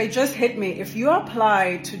It just hit me. If you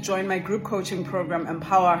apply to join my group coaching program,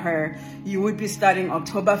 Empower Her, you would be starting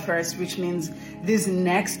October 1st, which means these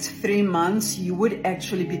next 3 months, you would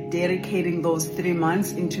actually be dedicating those 3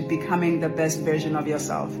 months into becoming the best version of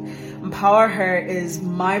yourself. Empower Her is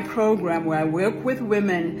my program where I work with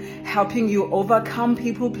women, helping you overcome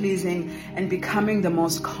people pleasing and becoming the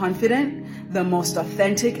most confident, the most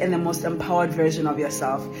authentic, and the most empowered version of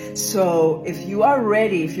yourself. So if you are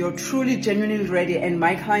ready, if you're truly, genuinely ready, and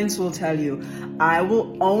my clients will tell you, I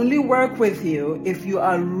will only work with you if you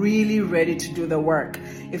are really ready to do the work.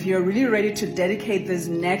 If you're really ready to dedicate these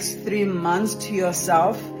next 3 months to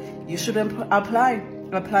yourself, you should apply.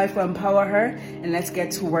 Apply for Empower Her, and let's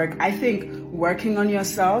get to work. I think working on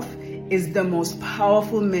yourself is the most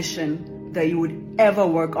powerful mission that you would ever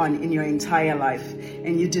work on in your entire life,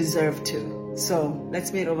 and you deserve to. So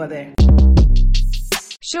let's meet over there.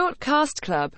 Shortcast Club.